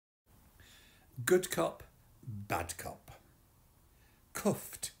Good cop, bad cop.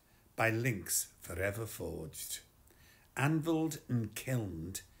 Cuffed by links forever forged. Anvilled and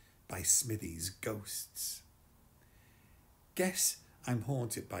kilned by Smithy's ghosts. Guess I'm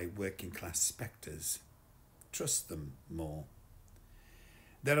haunted by working class spectres. Trust them more.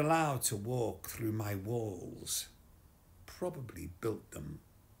 They're allowed to walk through my walls. Probably built them.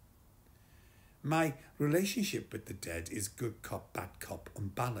 My relationship with the dead is good cop, bad cop,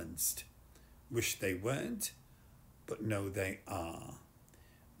 unbalanced. Wish they weren't, but no, they are.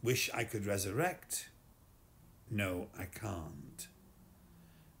 Wish I could resurrect. No, I can't.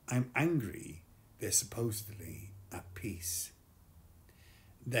 I'm angry they're supposedly at peace.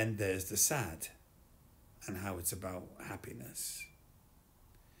 Then there's the sad and how it's about happiness.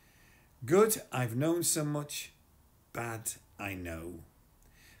 Good, I've known so much. Bad, I know.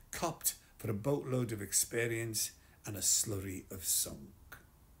 Copped for a boatload of experience and a slurry of sunk.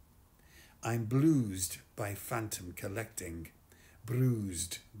 I'm bluesed by phantom collecting,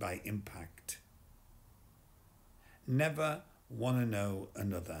 bruised by impact. Never want to know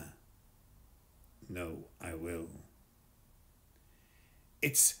another. No, I will.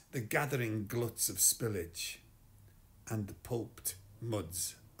 It's the gathering gluts of spillage and the pulped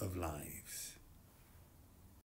muds of lives.